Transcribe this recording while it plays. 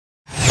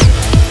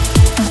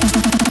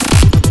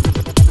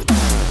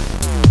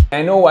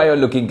I know why you're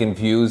looking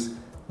confused.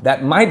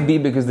 That might be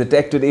because the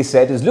Tech Today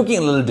set is looking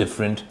a little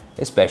different,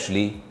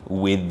 especially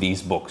with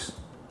these books.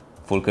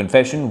 Full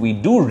confession, we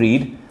do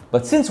read,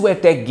 but since we're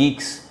tech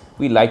geeks,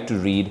 we like to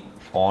read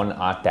on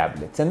our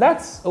tablets. And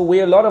that's a way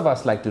a lot of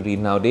us like to read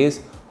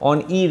nowadays,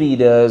 on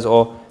e-readers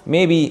or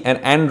maybe an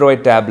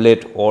Android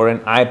tablet or an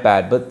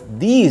iPad. But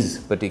these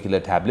particular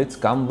tablets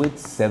come with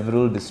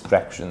several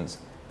distractions.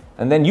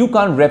 And then you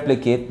can't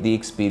replicate the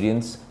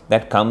experience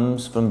that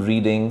comes from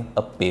reading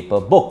a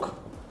paper book.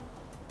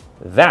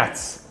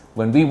 That's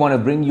when we want to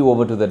bring you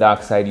over to the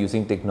dark side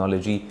using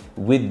technology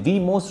with the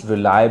most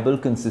reliable,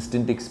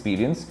 consistent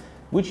experience,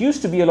 which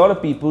used to be a lot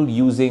of people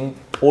using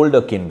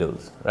older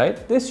Kindles,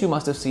 right? This you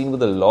must have seen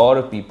with a lot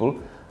of people.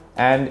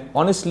 And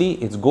honestly,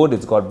 it's good.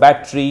 It's got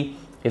battery.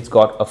 It's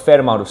got a fair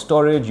amount of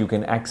storage. You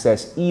can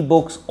access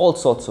ebooks, all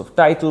sorts of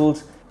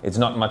titles. It's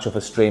not much of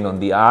a strain on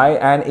the eye,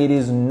 and it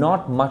is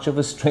not much of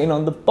a strain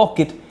on the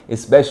pocket,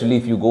 especially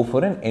if you go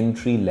for an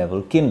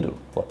entry-level Kindle.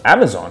 Well,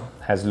 Amazon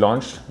has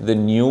launched the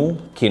new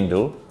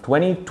Kindle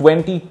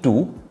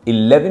 2022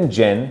 11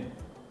 Gen.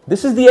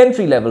 This is the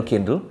entry-level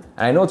Kindle,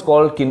 and I know it's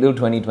called Kindle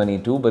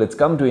 2022, but it's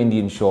come to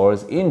Indian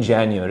shores in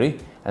January,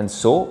 and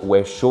so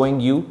we're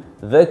showing you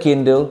the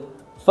Kindle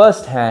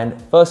first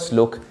hand, first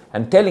look,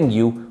 and telling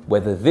you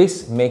whether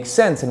this makes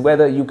sense and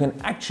whether you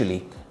can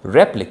actually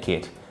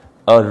replicate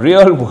a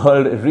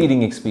real-world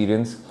reading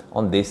experience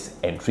on this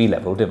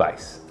entry-level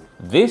device.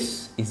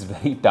 This is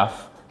very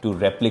tough to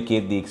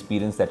replicate the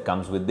experience that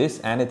comes with this,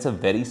 and it's a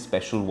very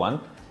special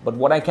one. But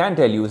what I can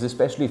tell you is,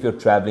 especially if you're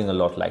traveling a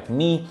lot like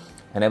me,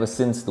 and ever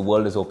since the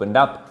world has opened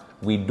up,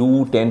 we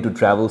do tend to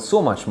travel so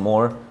much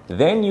more,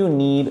 then you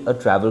need a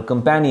travel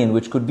companion,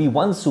 which could be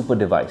one super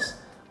device.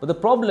 But the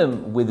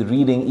problem with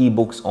reading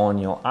ebooks on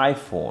your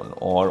iPhone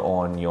or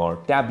on your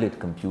tablet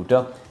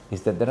computer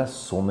is that there are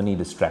so many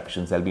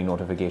distractions. There'll be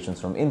notifications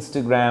from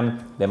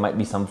Instagram, there might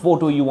be some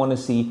photo you want to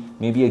see,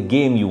 maybe a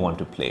game you want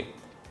to play.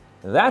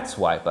 That's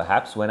why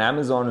perhaps when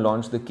Amazon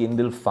launched the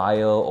Kindle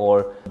Fire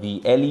or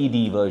the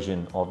LED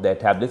version of their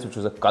tablets, which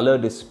was a color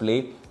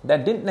display,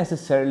 that didn't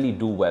necessarily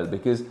do well,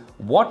 because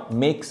what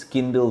makes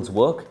Kindles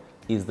work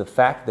is the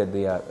fact that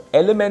they are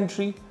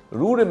elementary,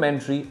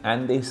 rudimentary,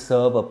 and they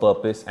serve a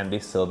purpose, and they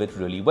serve it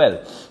really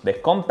well. They're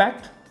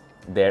compact,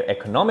 they're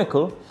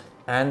economical,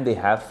 and they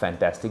have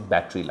fantastic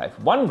battery life.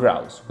 One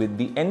grouse with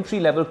the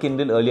entry-level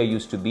Kindle earlier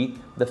used to be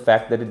the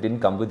fact that it didn't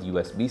come with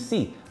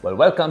USB-C. Well,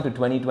 welcome to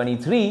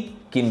 2023,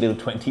 Kindle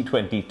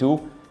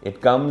 2022. It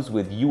comes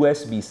with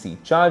USB-C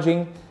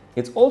charging.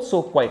 It's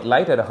also quite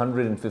light at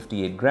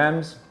 158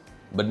 grams.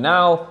 But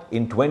now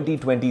in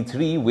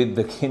 2023 with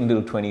the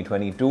Kindle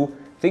 2022,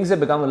 things have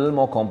become a little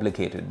more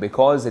complicated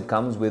because it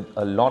comes with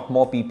a lot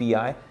more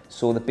PPI,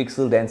 so the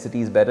pixel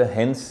density is better,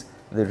 hence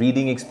the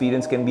reading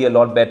experience can be a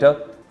lot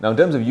better. Now, in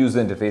terms of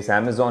user interface,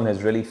 Amazon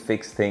has really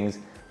fixed things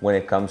when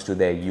it comes to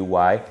their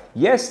UI.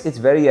 Yes, it's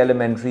very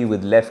elementary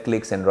with left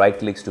clicks and right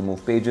clicks to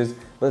move pages,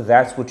 but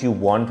that's what you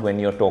want when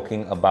you're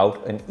talking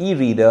about an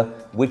e-reader,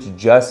 which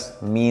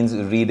just means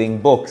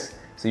reading books.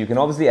 So you can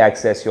obviously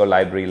access your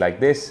library like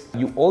this.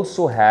 You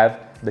also have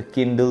the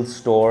Kindle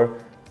store.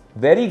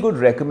 Very good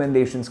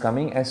recommendations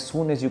coming as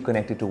soon as you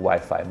connect it to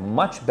Wi-Fi.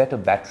 Much better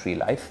battery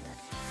life.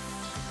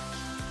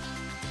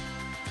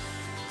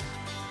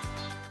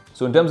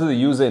 So in terms of the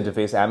user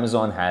interface,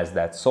 Amazon has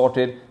that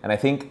sorted, and I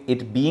think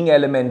it being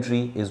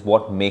elementary is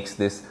what makes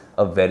this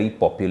a very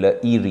popular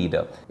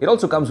e-reader. It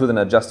also comes with an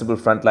adjustable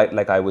front light,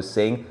 like I was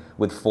saying,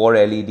 with 4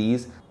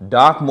 LEDs.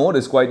 Dark mode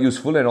is quite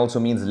useful and also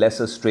means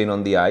lesser strain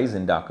on the eyes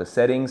in darker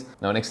settings.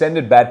 Now, an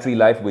extended battery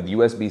life with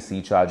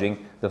USB-C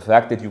charging, the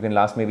fact that you can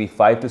last maybe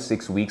 5 to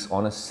 6 weeks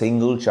on a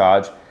single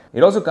charge.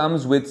 It also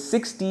comes with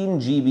 16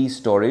 GB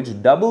storage,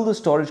 double the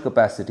storage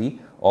capacity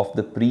of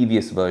the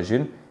previous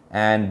version,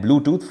 and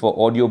Bluetooth for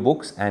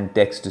audiobooks and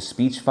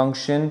text-to-speech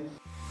function.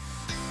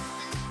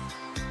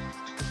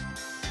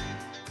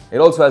 It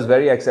also has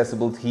very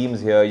accessible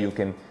themes here. You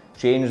can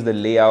change the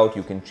layout,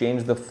 you can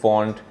change the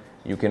font,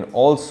 you can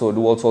also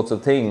do all sorts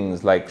of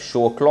things like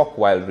show a clock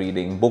while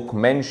reading, book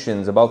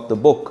mentions about the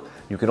book.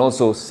 You can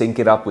also sync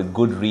it up with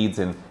Goodreads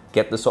and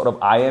get the sort of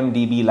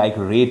IMDb-like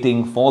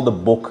rating for the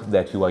book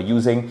that you are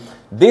using.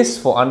 This,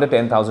 for under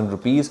 10,000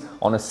 rupees,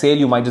 on a sale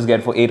you might just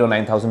get for 8 or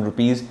 9,000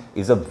 rupees,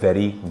 is a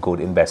very good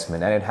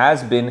investment, and it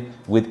has been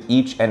with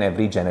each and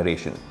every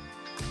generation.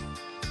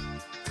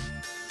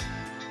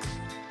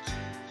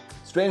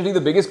 Strangely,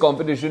 the biggest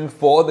competition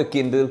for the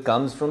Kindle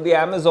comes from the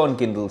Amazon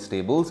Kindle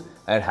stables,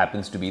 and it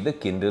happens to be the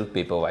Kindle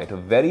Paperwhite, a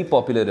very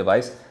popular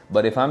device.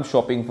 But if I'm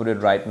shopping for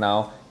it right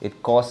now,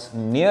 it costs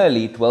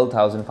nearly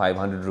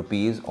 12,500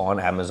 rupees on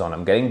Amazon.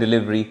 I'm getting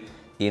delivery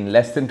in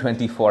less than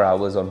 24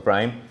 hours on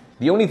Prime.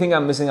 The only thing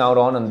I'm missing out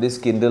on this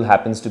Kindle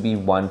happens to be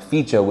one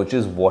feature, which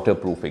is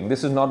waterproofing.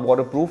 This is not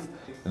waterproof.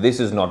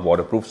 This is not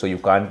waterproof, so you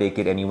can't take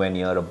it anywhere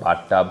near a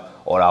bathtub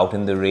or out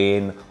in the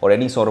rain or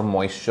any sort of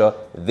moisture.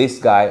 This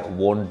guy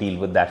won't deal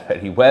with that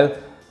very well.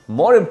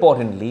 More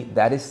importantly,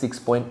 that is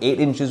 6.8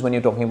 inches when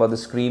you're talking about the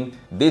screen.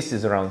 This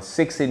is around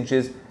 6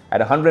 inches, At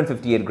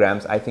 158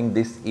 grams, I think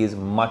this is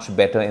much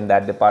better in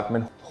that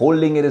department.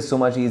 Holding it is so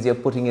much easier,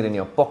 putting it in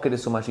your pocket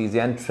is so much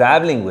easier, and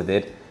traveling with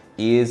it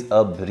is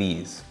a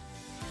breeze.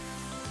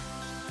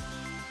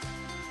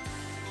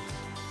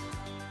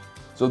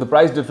 So the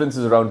price difference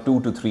is around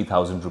 2,000 to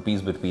 3,000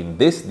 rupees between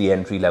this, the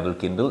entry-level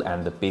Kindle,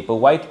 and the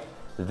Paperwhite.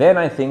 Then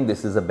I think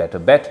this is a better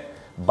bet.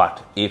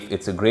 But if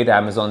it's a great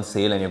Amazon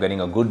sale and you're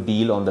getting a good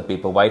deal on the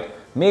Paperwhite,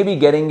 maybe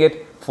getting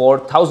it for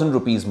 1,000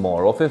 rupees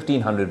more or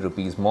 1,500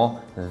 rupees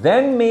more,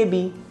 then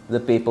maybe the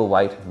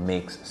Paperwhite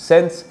makes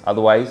sense.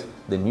 Otherwise,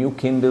 the new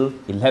Kindle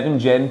 11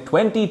 Gen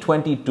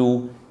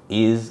 2022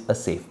 is a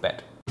safe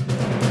bet.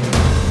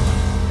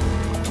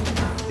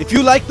 If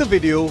you like the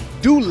video,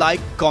 do like,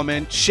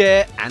 comment,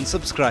 share and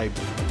subscribe.